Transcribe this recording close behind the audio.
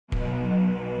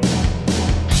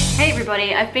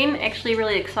everybody, I've been actually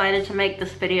really excited to make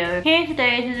this video. Here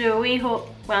today to do a wee haul,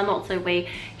 well not so wee,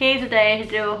 here today to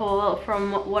do a haul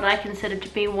from what I consider to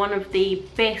be one of the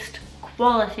best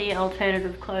quality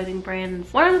alternative clothing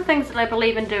brands. One of the things that I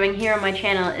believe in doing here on my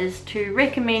channel is to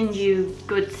recommend you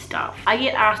good stuff. I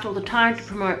get asked all the time to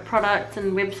promote products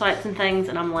and websites and things,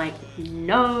 and I'm like,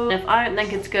 no. If I don't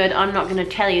think it's good, I'm not going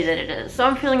to tell you that it is. So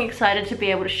I'm feeling excited to be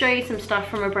able to show you some stuff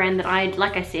from a brand that I,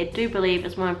 like I said, do believe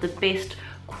is one of the best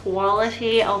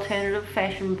quality alternative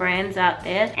fashion brands out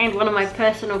there, and one of my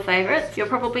personal favorites. You're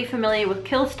probably familiar with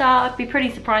KILLSTAR. I'd be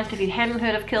pretty surprised if you hadn't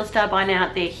heard of KILLSTAR by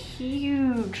now. They're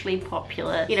hugely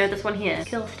popular. You know, this one here,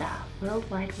 KILLSTAR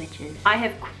Worldwide Witches. I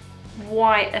have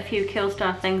quite a few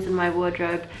KILLSTAR things in my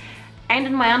wardrobe and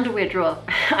in my underwear drawer.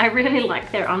 I really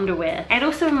like their underwear, and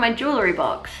also in my jewelry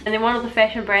box. And they're one of the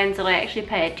fashion brands that I actually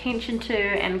pay attention to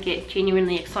and get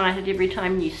genuinely excited every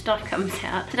time new stuff comes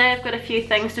out. Today I've got a few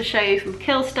things to show you from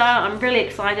KILLSTAR. I'm really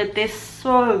excited. They're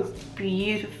so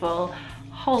beautiful.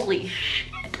 Holy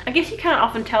shit. I guess you can't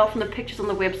often tell from the pictures on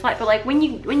the website, but like when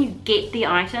you get the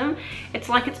item, it's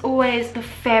like it's always, the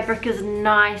fabric is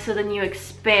nicer than you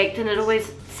expect, and it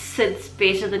always sits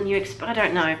better than you expect. I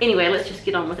don't know. Anyway, let's just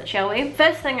get on with it, shall we?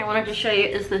 First thing I wanted to show you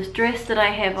is this dress that I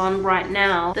have on right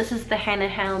now. This is the Hannah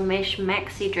Hale mesh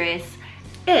maxi dress.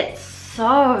 It's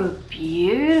so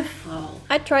beautiful.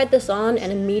 I tried this on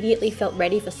and immediately felt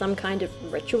ready for some kind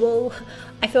of ritual.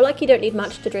 I feel like you don't need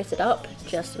much to dress it up,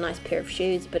 just a nice pair of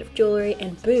shoes, bit of jewelry,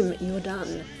 and boom, you're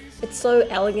done. It's so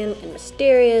elegant and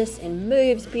mysterious and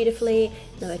moves beautifully.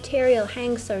 The material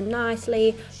hangs so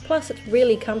nicely, plus it's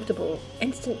really comfortable.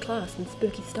 Instant class and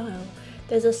spooky style.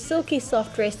 There's a silky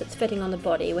soft dress that's fitting on the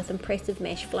body with impressive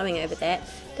mesh flowing over that.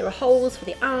 There are holes for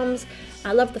the arms.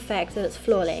 I love the fact that it's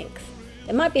floor length.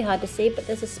 It might be hard to see, but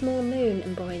there's a small moon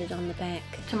embroidered on the back.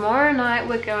 Tomorrow night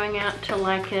we're going out to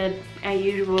like our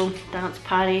usual dance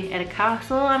party at a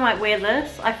castle. I might wear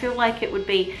this. I feel like it would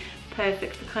be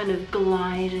perfect for kind of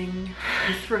gliding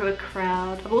through a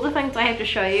crowd. Of all the things I have to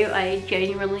show you, I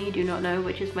genuinely do not know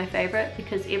which is my favorite,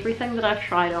 because everything that I've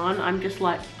tried on, I'm just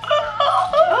like,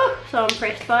 so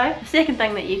impressed by. The second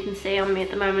thing that you can see on me at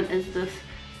the moment is this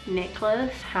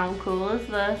necklace. How cool is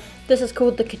this? This is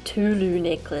called the Cthulhu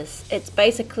necklace. It's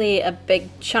basically a big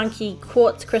chunky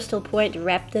quartz crystal point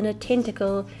wrapped in a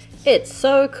tentacle. It's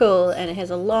so cool, and it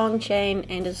has a long chain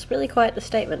and is really quite a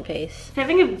statement piece.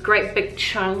 Having a great big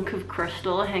chunk of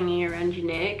crystal hanging around your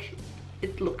neck,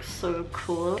 it looks so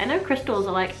cool. I know crystals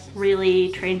are like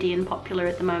really trendy and popular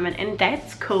at the moment, and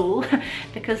that's cool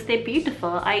because they're beautiful.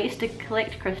 I used to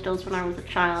collect crystals when I was a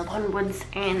child, onwards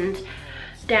and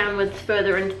downwards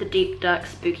further into the deep dark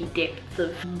spooky depths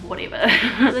of whatever.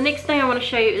 The next thing I want to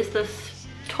show you is this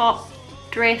top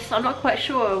dress. I'm not quite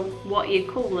sure what you'd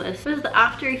call this. This is the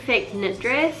After Effect knit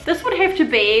dress. This would have to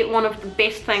be one of the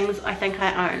best things I think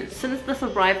I own. Since this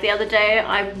arrived the other day,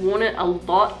 I've worn it a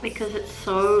lot because it's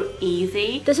so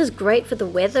easy. This is great for the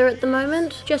weather at the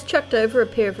moment. Just chucked over a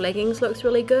pair of leggings looks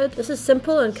really good. This is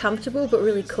simple and comfortable but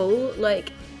really cool,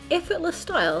 like effortless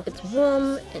style. It's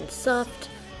warm and soft.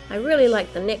 I really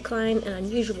like the neckline, an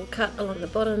unusual cut along the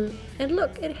bottom, and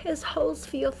look, it has holes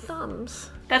for your thumbs.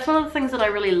 That's one of the things that I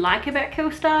really like about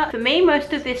KILLSTAR. For me,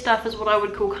 most of their stuff is what I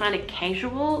would call kind of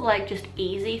casual, like just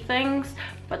easy things,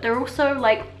 but they're also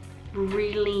like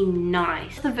really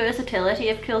nice. The versatility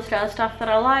of KILLSTAR stuff that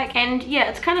I like, and yeah,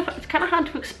 it's kind of hard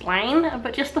to explain,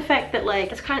 but just the fact that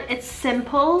like it's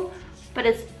simple, but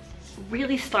it's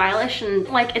really stylish, and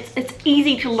like it's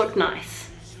easy to look nice.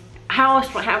 How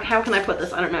can I put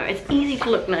this? I don't know. It's easy to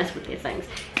look nice with these things.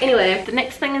 Anyway, the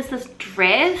next thing is this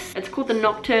dress. It's called the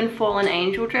Nocturne Fallen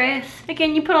Angel dress.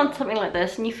 Again, you put on something like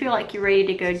this and you feel like you're ready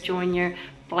to go join your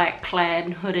black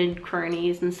clad hooded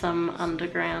cronies in some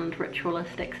underground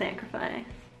ritualistic sacrifice.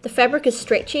 The fabric is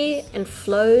stretchy and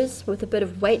flows with a bit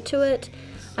of weight to it.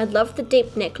 I love the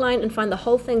deep neckline and find the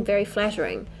whole thing very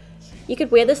flattering. You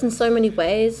could wear this in so many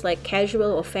ways, like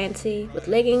casual or fancy, with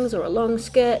leggings or a long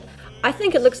skirt. I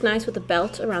think it looks nice with a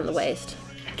belt around the waist.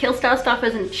 KILLSTAR stuff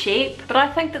isn't cheap, but I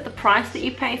think that the price that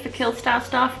you pay for KILLSTAR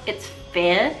stuff, it's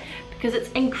fair, because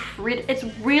it's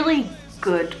really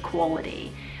good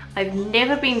quality. I've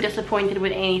never been disappointed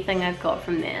with anything I've got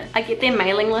from there. I get their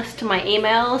mailing list to my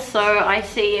emails, so I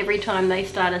see every time they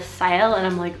start a sale and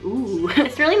I'm like, ooh.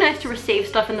 It's really nice to receive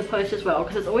stuff in the post as well,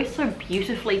 because it's always so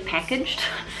beautifully packaged,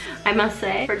 I must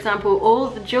say. For example, all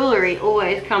of the jewelry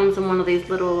always comes in one of these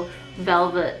little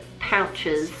velvet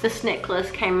pouches. This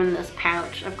necklace came in this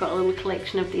pouch. I've got a little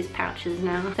collection of these pouches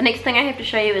now. The next thing I have to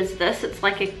show you is this. It's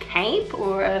like a cape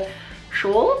or a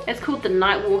shawl. It's called the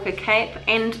Nightwalker cape,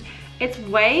 and It's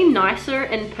way nicer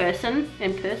in fabric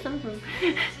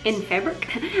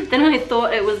than I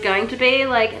thought it was going to be.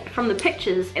 Like from the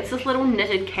pictures, it's this little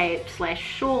knitted cape slash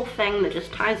shawl thing that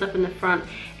just ties up in the front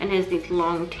and has these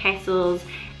long tassels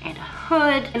and a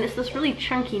hood, and it's this really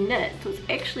chunky knit, so it's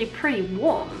actually pretty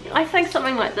warm. I think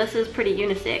something like this is pretty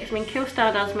unisex. I mean,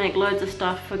 KILLSTAR does make loads of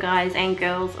stuff for guys and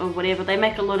girls or whatever. They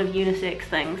make a lot of unisex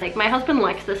things. Like my husband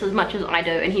likes this as much as I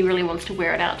do, and he really wants to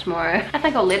wear it out tomorrow. I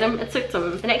think I'll let him, it suits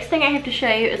him. The next thing I have to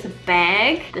show you is a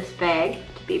bag. This bag,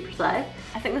 to be precise.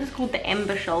 I think this is called the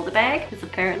Amber shoulder bag, because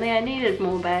apparently I needed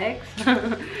more bags.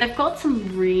 They've got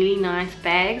some really nice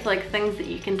bags, like things that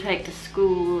you can take to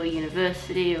school or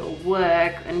university or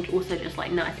work, and also just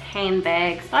like nice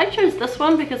handbags. I chose this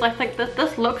one because I think that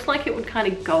this looks like it would kind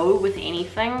of go with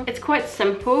anything. It's quite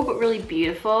simple but really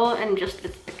beautiful, and just,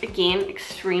 it's again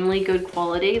extremely good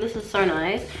quality. This is so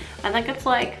nice. I think it's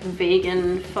like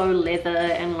vegan faux leather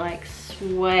and like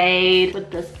suede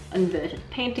with this inverted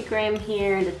pentagram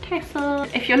here and a tassel.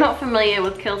 If you're not familiar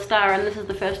with KILLSTAR and this is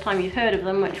the first time you've heard of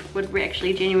them, which would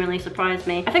actually genuinely surprise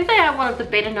me, I think they are one of the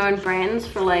better known brands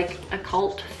for like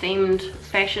occult themed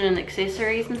fashion and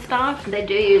accessories and stuff. They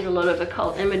do use a lot of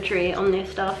occult imagery on their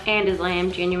stuff, and as I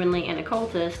am genuinely an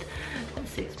occultist, that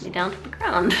suits me down to the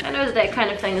ground. I know that kind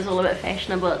of thing is all a bit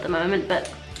fashionable at the moment,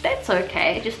 but that's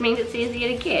okay. It just means it's easier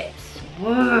to get.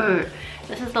 Whoa.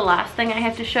 This is the last thing I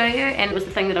have to show you, and it was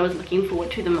the thing that I was looking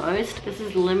forward to the most. This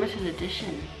is limited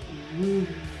edition.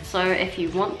 So if you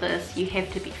want this, you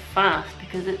have to be fast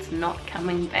because it's not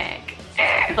coming back.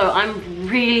 So I'm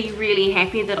really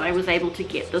happy that I was able to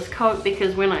get this coat,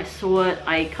 because when I saw it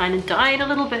I kind of died a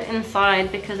little bit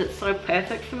inside because it's so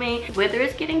perfect for me. Weather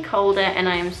is getting colder and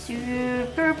I am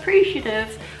super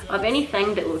appreciative of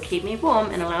anything that will keep me warm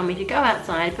and allow me to go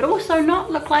outside but also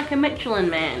not look like a Michelin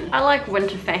man. I like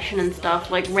winter fashion and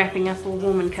stuff, like wrapping up all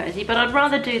warm and cozy, but I'd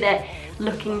rather do that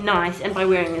looking nice and by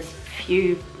wearing as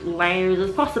few layers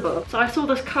as possible. So I saw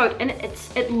this coat and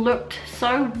it looked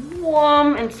so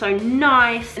warm and so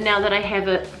nice, and now that I have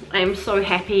it I am so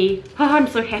happy. Oh, I'm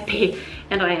so happy,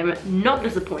 and I am not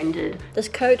disappointed. This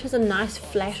coat has a nice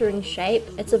flattering shape.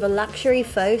 It's of a luxury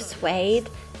faux suede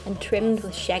and trimmed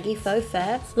with shaggy faux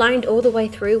fur, lined all the way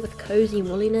through with cozy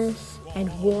woolliness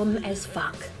and warm as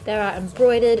fuck. There are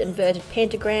embroidered inverted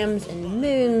pentagrams and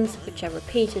moons which are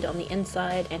repeated on the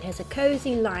inside, and has a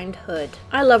cozy lined hood.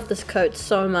 I love this coat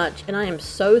so much and I am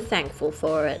so thankful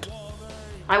for it.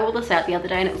 I wore this out the other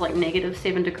day and it was like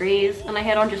 -7 degrees, and I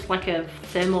had on just like a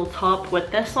thermal top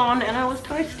with this on and I was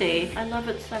toasty. I love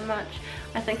it so much.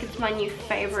 I think it's my new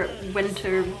favorite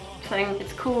winter thing.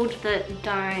 It's called the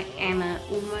Diana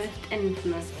Almost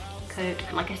Infamous coat.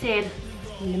 Like I said,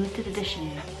 limited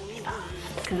edition.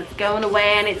 Because it's going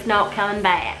away and it's not coming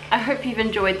back. I hope you've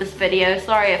enjoyed this video.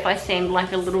 Sorry if I seemed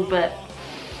like a little bit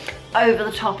over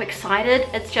the top excited.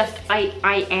 It's just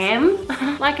I am.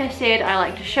 Like I said, I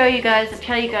like to show you guys and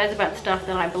tell you guys about stuff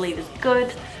that I believe is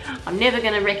good. I'm never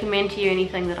going to recommend to you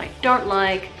anything that I don't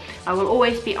like. I will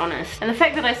always be honest. And the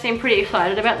fact that I seem pretty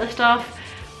excited about this stuff,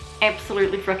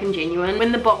 absolutely freaking genuine.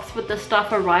 When the box with this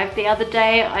stuff arrived the other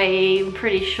day, I'm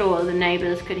pretty sure the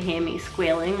neighbors could hear me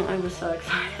squealing. I was so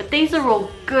excited. But these are all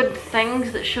good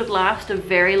things that should last a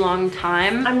very long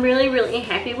time. I'm really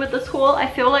happy with this haul. I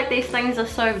feel like these things are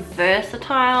so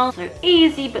versatile, so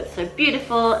easy but so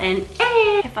beautiful, and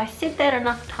have I said that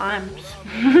enough times?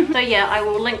 So yeah, I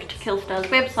will link to KILLSTAR's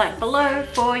website below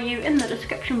for you in the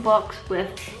description box with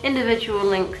individual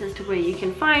links as to where you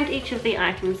can find each of the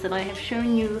items that I have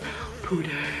shown you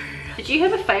today. Did you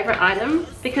have a favorite item?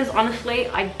 Because honestly,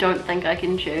 I don't think I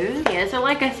can choose. Yeah, so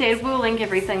like I said, we'll link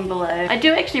everything below. I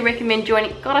do actually recommend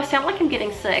joining. God, I sound like I'm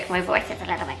getting sick. My voice is a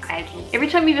little bit croaky. Every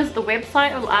time you visit the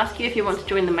website, it'll ask you if you want to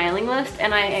join the mailing list,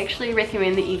 and I actually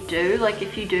recommend that you do. Like,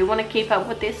 if you do want to keep up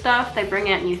with their stuff, they bring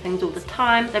out new things all the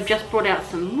time. They've just brought out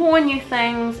some more new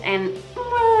things, and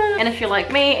if you're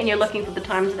like me and you're looking for the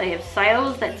times they have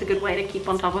sales, that's a good way to keep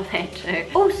on top of that too.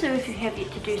 Also, if you have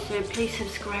yet to do so, please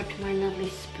subscribe to my lovely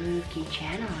spooky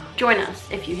channel. Join us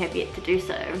if you have yet to do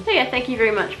so. So yeah, thank you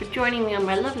very much for joining me on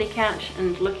my lovely couch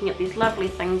and looking at these lovely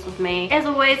things with me. As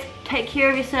always, take care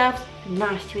of yourselves, be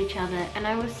nice to each other, and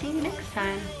I will see you next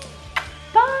time.